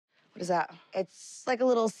What is that? It's like a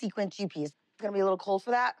little sequin two-piece. It's gonna be a little cold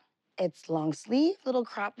for that. It's long sleeve, little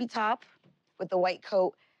croppy top with the white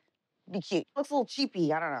coat. Be cute. Looks a little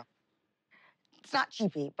cheapy, I don't know. It's not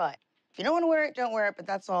cheapy, but if you don't wanna wear it, don't wear it, but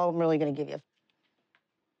that's all I'm really gonna give you.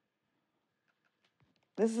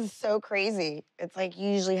 This is so crazy. It's like you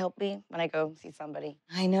usually help me when I go see somebody.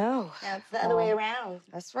 I know. Now it's the other way around.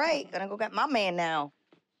 That's right. Gonna go get my man now.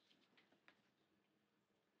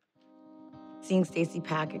 Seeing Stacey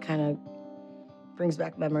pack, it kind of brings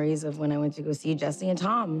back memories of when I went to go see Jesse and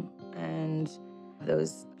Tom. And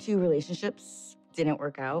those two relationships didn't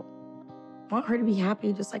work out. I want her to be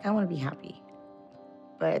happy just like I want to be happy.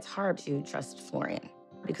 But it's hard to trust Florian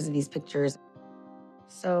because of these pictures.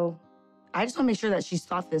 So I just want to make sure that she's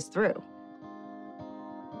thought this through.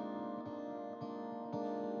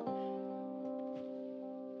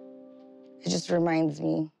 It just reminds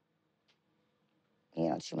me,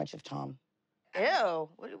 too much of Tom. Ew,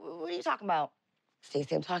 what are you talking about?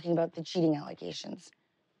 Stacey, I'm talking about the cheating allegations.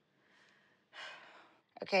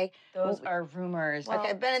 Okay? Those are rumors.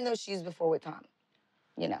 Okay, I've been in those shoes before with Tom.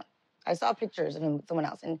 I saw pictures of him with someone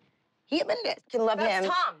else, and he admitted it. Can love him. That's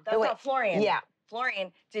Tom. That's not Florian. Yeah,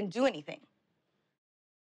 Florian didn't do anything.